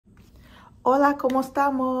Hola, ¿cómo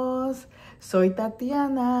estamos? Soy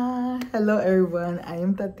Tatiana. Hello, everyone. I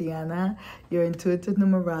am Tatiana, your intuitive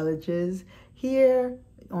numerologist. Here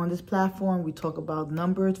on this platform, we talk about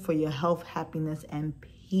numbers for your health, happiness, and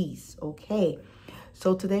peace. Okay.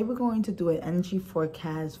 So today we're going to do an energy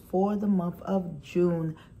forecast for the month of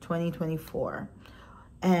June 2024.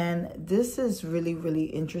 And this is really, really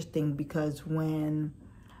interesting because when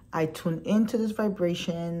I tuned into this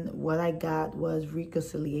vibration, what I got was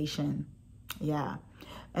reconciliation. Yeah.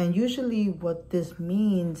 And usually what this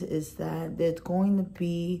means is that there's going to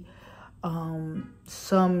be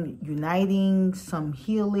some uniting, some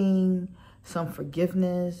healing, some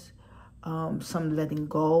forgiveness, some letting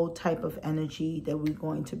go type of energy that we're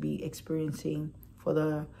going to be experiencing for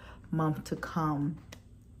the month to come.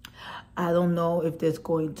 I don't know if there's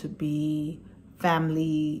going to be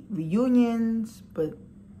family reunions, but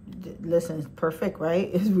listen, it's perfect,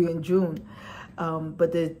 right? We're in June.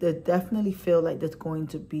 But they definitely feel like there's going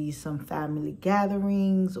to be some family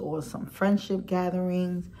gatherings or some friendship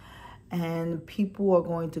gatherings. And people are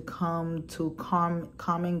going to come to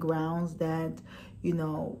common grounds that, you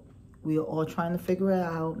know, we are all trying to figure it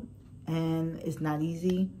out. And it's not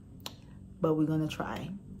easy, but we're going to try.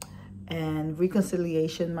 And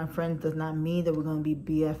reconciliation, my friends, does not mean that we're going to be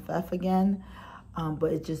BFF again.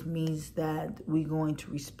 But it just means that we're going to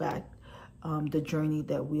respect the journey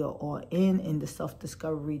that we are all in the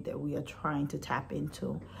self-discovery that we are trying to tap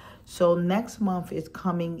into. So next month is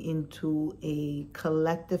coming into a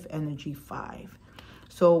collective energy 5.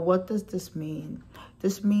 So what does this mean?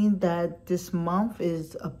 This means that this month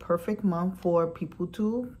is a perfect month for people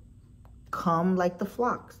to come like the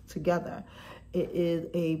flocks together. It is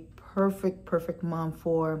a perfect month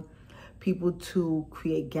for people to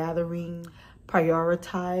create gatherings,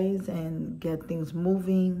 prioritize and get things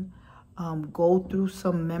moving, go through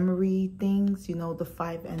some memory things. You know, the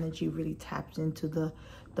 5 energy really taps into the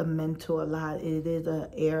mental a lot. It is an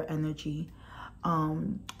air energy.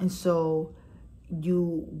 And so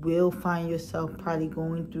you will find yourself probably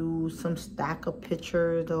going through some stack of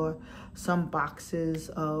pictures or some boxes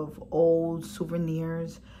of old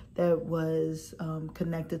souvenirs that was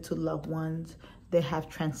connected to loved ones that have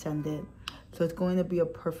transcended. So it's going to be a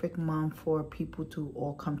perfect month for people to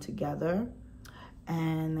all come together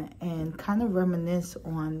and kind of reminisce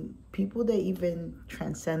on people that even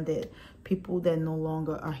transcended, people that no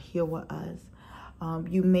longer are here with us.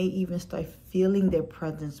 You may even start feeling their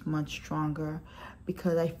presence much stronger,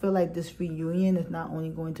 because I feel like this reunion is not only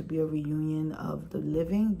going to be a reunion of the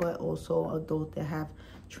living, but also of those that have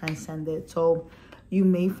transcended. So you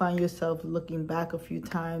may find yourself looking back a few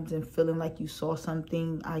times and feeling like you saw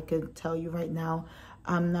something. I could tell you right now,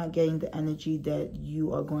 I'm not getting the energy that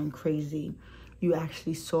you are going crazy. You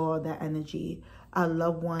actually saw that energy. Our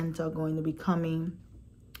loved ones are going to be coming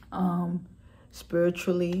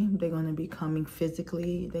spiritually. They're going to be coming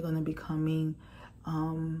physically. They're going to be coming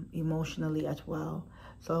emotionally as well.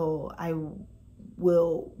 So I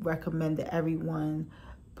will recommend that everyone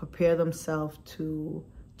prepare themselves to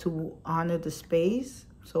honor the space.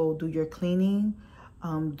 So do your cleaning,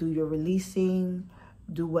 do your releasing,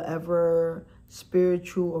 do whatever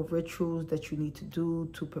spiritual or rituals that you need to do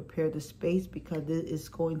to prepare the space, because it is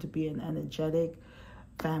going to be an energetic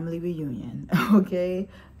family reunion, okay?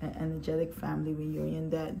 An energetic family reunion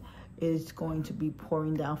that is going to be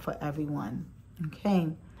pouring down for everyone, okay?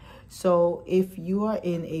 So if you are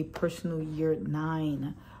in a personal year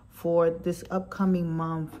 9 for this upcoming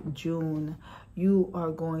month, June, you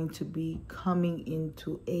are going to be coming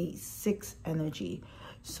into a 6 energy.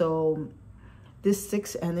 So this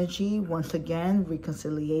 6 energy, once again,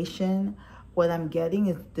 reconciliation. What I'm getting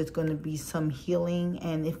is there's going to be some healing,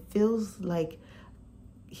 and it feels like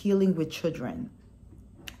healing with children.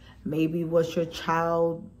 Maybe it was your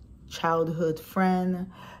childhood friend.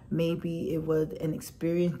 Maybe it was an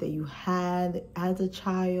experience that you had as a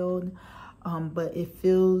child. But it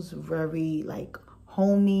feels very like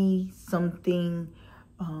homey, something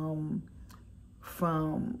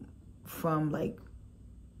from like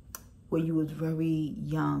when you was very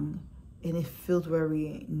young, and it feels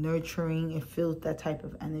very nurturing. It feels that type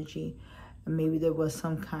of energy. And maybe there was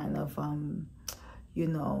some kind of you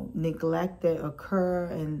know, neglect that occur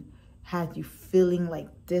and had you feeling like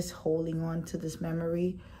this, holding on to this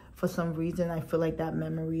memory. For some reason, I feel like that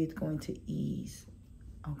memory is going to ease.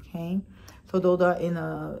 Okay, so those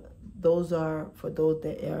are for those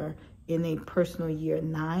that are in a personal year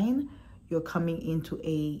 9. You're coming into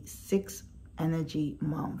a 6 energy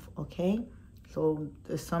month. Okay, so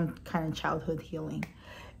there's some kind of childhood healing.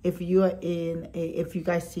 If you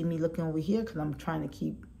guys see me looking over here, because I'm trying to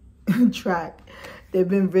keep track. There've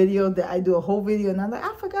been videos that I do a whole video and I'm like,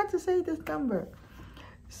 I forgot to say this number.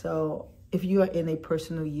 So if you are in a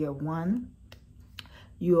personal year 1,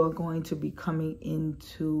 you are going to be coming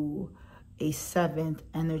into a 7th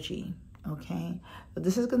energy, okay? But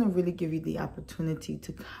this is going to really give you the opportunity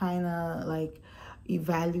to kind of like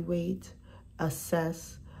evaluate,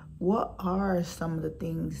 assess what are some of the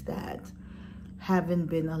things that haven't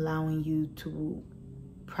been allowing you to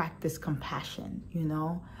practice compassion, you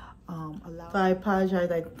know? So I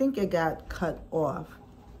apologize, I think it got cut off.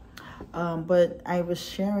 But I was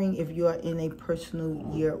sharing, if you are in a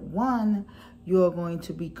personal year 1, you are going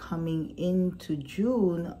to be coming into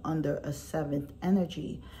June under a 7th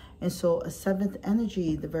energy. And so a 7th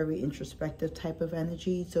energy, the very introspective type of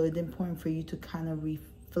energy. So it's important for you to kind of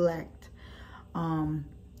reflect. And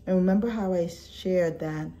remember how I shared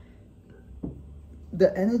that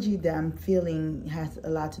the energy that I'm feeling has a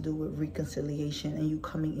lot to do with reconciliation and you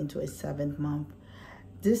coming into a 7th month.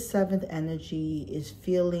 This 7th energy is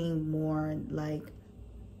feeling more like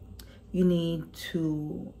you need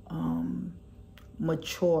to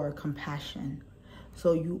mature compassion.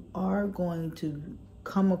 So you are going to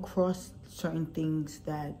come across certain things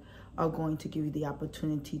that are going to give you the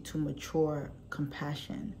opportunity to mature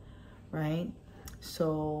compassion, right?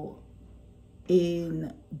 So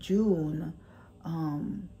in June,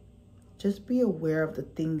 just be aware of the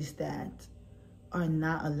things that are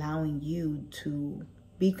not allowing you to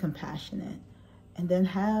be compassionate, and then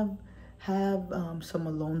have some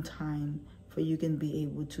alone time for you can be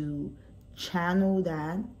able to channel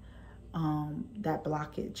that that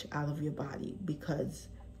blockage out of your body, because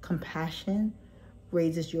compassion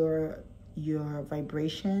raises your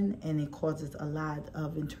vibration and it causes a lot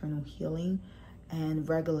of internal healing and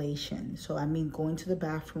regulation. So I mean going to the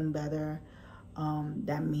bathroom better.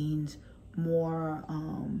 That means more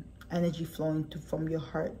energy flowing from your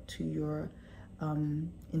heart to your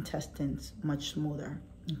intestines much smoother.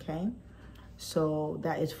 Okay, so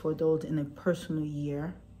that is for those in a personal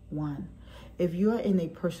year 1. If you are in a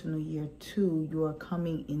personal year 2, you are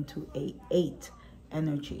coming into a 8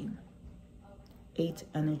 energy. 8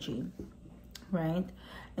 energy, right?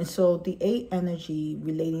 And so the 8 energy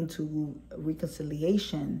relating to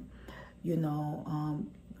reconciliation, you know,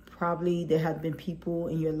 probably there have been people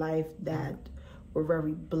in your life that were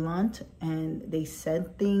very blunt and they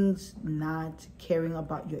said things not caring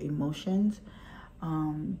about your emotions,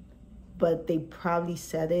 but they probably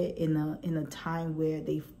said it in a time where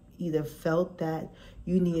they either felt that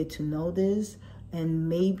you needed to know this, and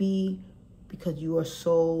maybe because you are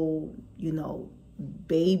so, you know,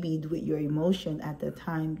 babied with your emotion at the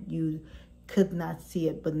time, you could not see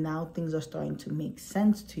it, but now things are starting to make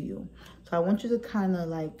sense to you. So I want you to kind of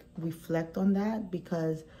like reflect on that,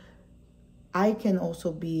 because I can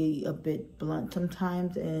also be a bit blunt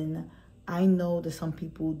sometimes, and I know that some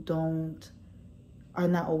people are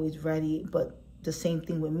not always ready, but the same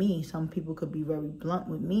thing with me. Some people could be very blunt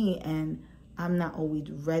with me and I'm not always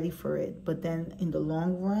ready for it. But then in the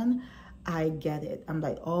long run, I get it. I'm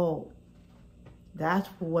like, oh, that's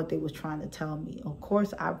what they was trying to tell me. Of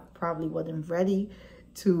course, I probably wasn't ready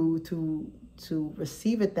to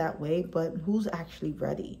receive it that way, but who's actually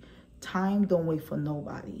ready? Time don't wait for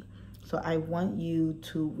nobody. So I want you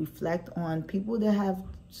to reflect on people that have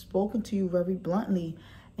spoken to you very bluntly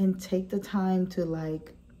and take the time to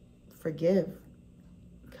like forgive,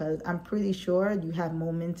 because I'm pretty sure you have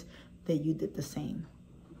moments that you did the same.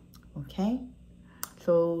 Okay?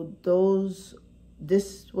 So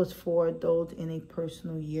this was for those in a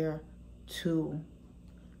personal year 2,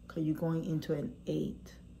 because you're going into an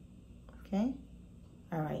 8. Okay?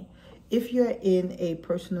 All right. If you're in a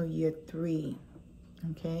personal year 3,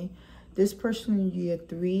 okay, this personal year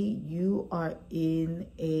 3, you are in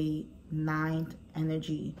a 9th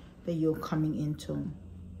energy that you're coming into.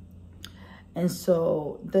 And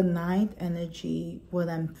so the 9th energy, what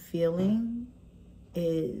I'm feeling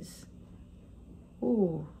is,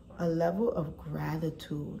 a level of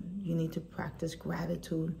gratitude. You need to practice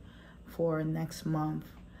gratitude for next month.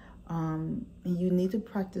 And you need to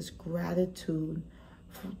practice gratitude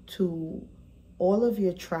to all of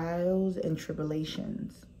your trials and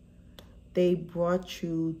tribulations. They brought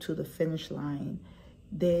you to the finish line.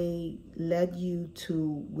 They led you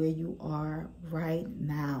to where you are right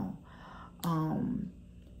now.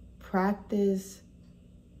 Practice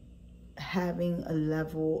having a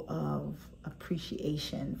level of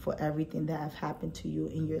appreciation for everything that has happened to you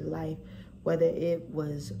in your life, whether it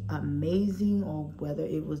was amazing or whether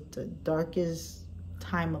it was the darkest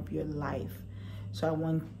time of your life. So I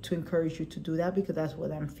want to encourage you to do that, because that's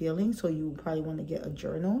what I'm feeling. So you probably want to get a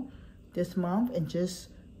journal this month and just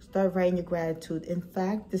Start writing your gratitude. In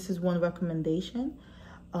fact, this is one recommendation.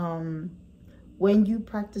 When you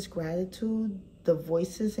practice gratitude, the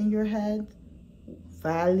voices in your head,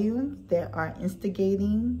 volumes that are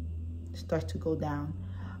instigating, start to go down.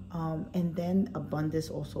 And then abundance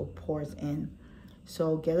also pours in.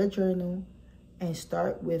 So get a journal and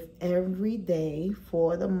start with every day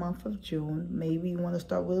for the month of June. Maybe you want to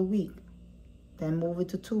start with a week, then move it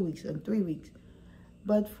to 2 weeks and 3 weeks.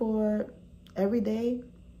 But for every day,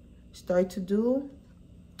 start to do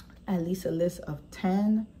at least a list of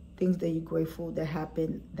 10 things that you're grateful that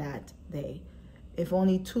happened that day. If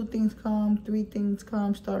only 2 things come, 3 things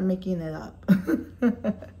come, start making it up.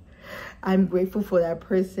 I'm grateful for that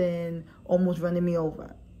person almost running me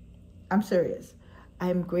over. I'm serious.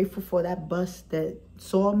 I'm grateful for that bus that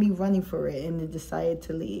saw me running for it and it decided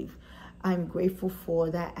to leave. I'm grateful for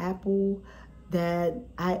that apple that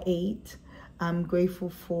I ate. I'm grateful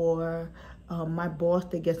for my boss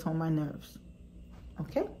that gets on my nerves.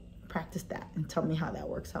 Okay? Practice that and tell me how that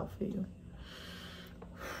works out for you.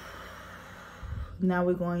 Now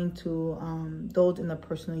we're going to those in the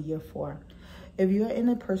personal year 4. If you're in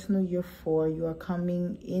a personal year 4, you are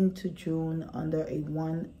coming into June under a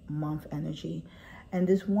 1-month energy. And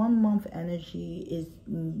this 1-month energy is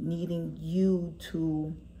needing you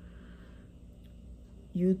to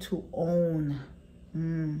own.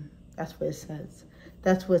 That's what it says.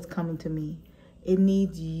 That's what's coming to me. It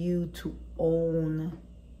needs you to own.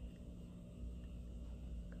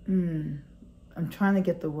 I'm trying to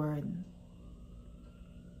get the word.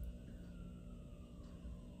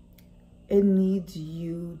 It needs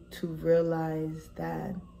you to realize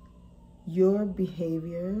that your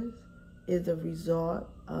behaviors is a result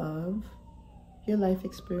of your life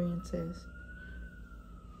experiences.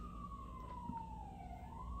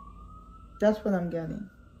 That's what I'm getting.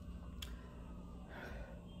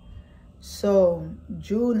 So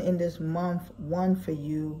June in this month 1 for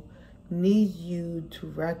you needs you to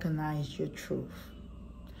recognize your truth.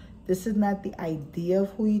 This is not the idea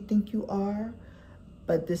of who you think you are,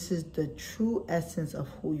 but this is the true essence of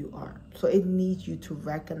who you are. So it needs you to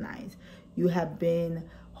recognize you have been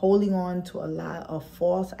holding on to a lot of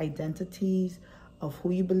false identities of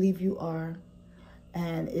who you believe you are.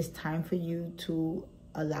 And it's time for you to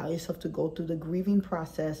allow yourself to go through the grieving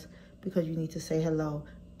process because you need to say hello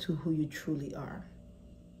to who you truly are.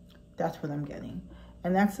 That's what I'm getting.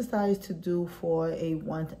 An exercise to do for a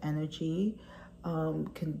 1st energy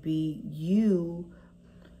can be you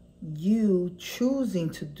choosing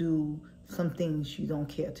to do some things you don't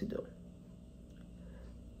care to do.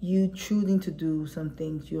 You choosing to do some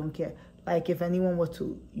things you don't care. Like if anyone was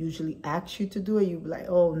to usually ask you to do it, you'd be like,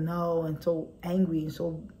 oh no, and so angry and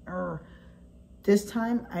so This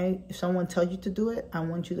time, if someone tells you to do it, I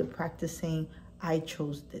want you to practice saying, I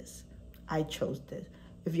chose this. I chose this.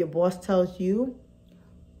 If your boss tells you,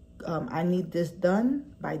 I need this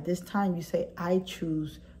done by this time, you say, I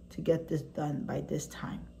choose to get this done by this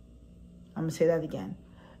time. I'm going to say that again.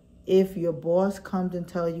 If your boss comes and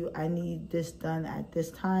tells you, I need this done at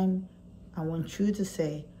this time, I want you to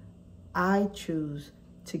say, I choose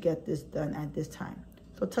to get this done at this time.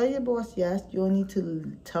 So tell your boss yes. You don't need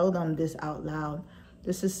to tell them this out loud.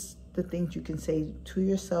 This is the things you can say to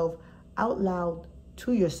yourself, out loud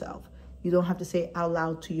to yourself. You don't have to say it out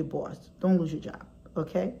loud to your boss. Don't lose your job,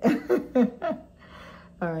 okay?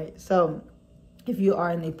 All right, so if you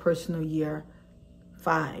are in a personal year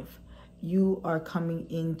 5, you are coming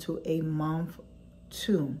into a month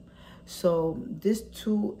 2. So this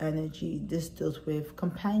 2 energy, this deals with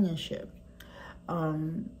companionship.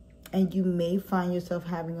 And you may find yourself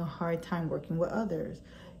having a hard time working with others.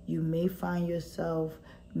 You may find yourself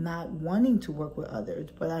not wanting to work with others,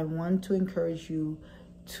 but I want to encourage you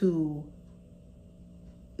to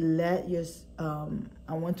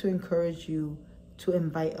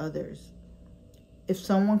invite others. If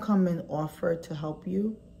someone come and offer to help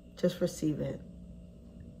you, just receive it.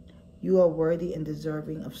 You are worthy and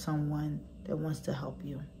deserving of someone that wants to help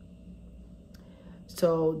you.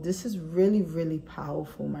 So this is really, really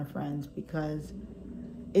powerful, my friends, because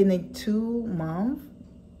in a 2 month,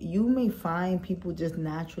 you may find people just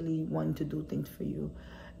naturally wanting to do things for you.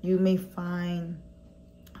 You may find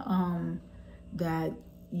that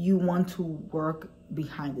you want to work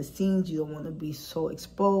behind the scenes. You don't want to be so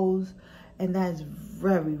exposed. And that is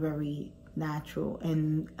very, very natural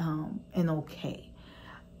and okay.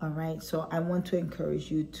 All right. So I want to encourage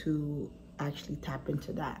you to actually tap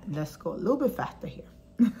into that. Let's go a little bit faster here.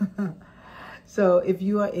 So if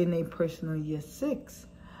you are in a personal year 6,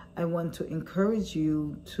 I want to encourage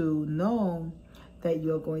you to know that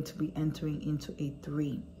you're going to be entering into a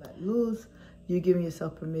 3. Let loose, You're giving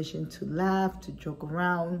yourself permission to laugh, to joke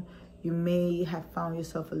around. You may have found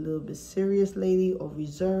yourself a little bit serious lately or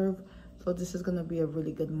reserved. So this is going to be a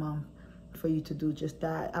really good month for you to do just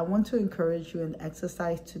that. I want to encourage you, an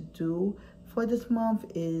exercise to do for this month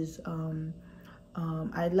is,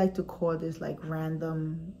 I'd like to call this like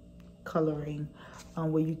random coloring,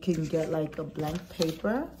 where you can get like a blank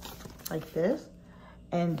paper like this,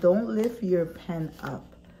 and don't lift your pen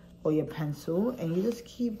up or your pencil, and you just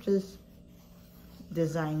keep just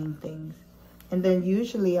designing things. And then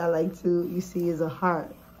usually I like to, you see, is a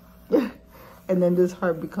heart. And then this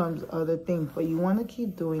heart becomes other things, but you want to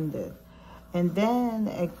keep doing this. And then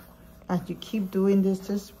as you keep doing this,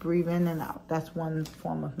 just breathe in and out. That's one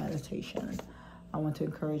form of meditation I want to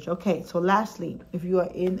encourage. Okay, so lastly, if you are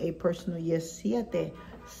in a personal year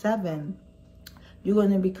 7, you're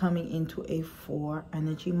going to be coming into a 4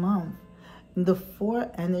 energy month. The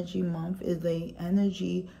 4 energy month is the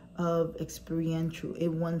energy of experiential. It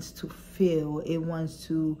wants to feel, it wants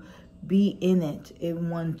to be in it, it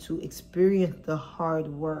wants to experience the hard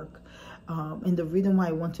work. And the reason why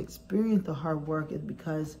I want to experience the hard work is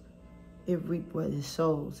because it reaps what it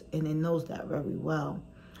sows, and it knows that very well.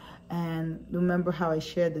 And remember how I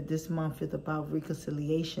shared that this month is about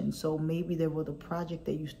reconciliation. So maybe there was a project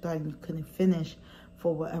that you started and you couldn't finish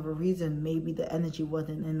for whatever reason. Maybe the energy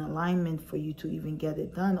wasn't in alignment for you to even get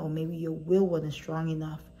it done, or maybe your will wasn't strong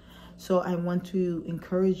enough. So I want to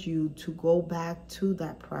encourage you to go back to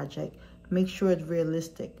that project. Make sure it's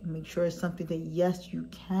realistic. Make sure it's something that, yes, you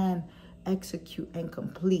can execute and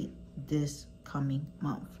complete this coming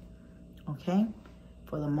month. Okay?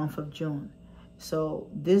 For the month of June. So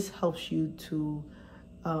this helps you to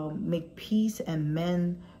make peace and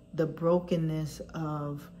mend the brokenness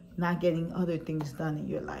of not getting other things done in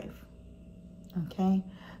your life. Okay?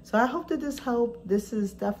 So I hope that this helped. This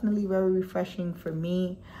is definitely very refreshing for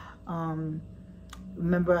me.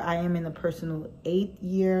 Remember, I am in a personal 8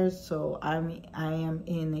 years, so I am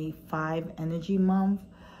in a 5 energy month.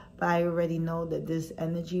 But I already know that this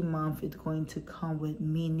energy month is going to come with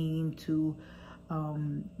me needing to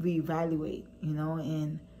reevaluate, you know,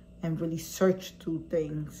 and really search through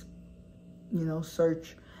things, you know,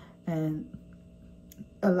 search and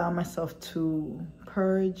allow myself to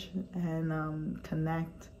purge and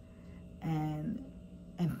connect and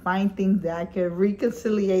find things that I can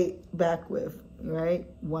reconciliate back with, right?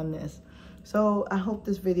 Oneness. So I hope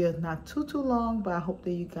this video is not too long, but I hope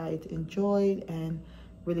that you guys enjoyed and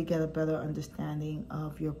really get a better understanding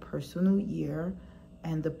of your personal year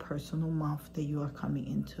and the personal month that you are coming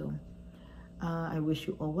into. I wish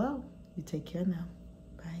you all well. You take care now.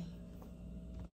 Bye.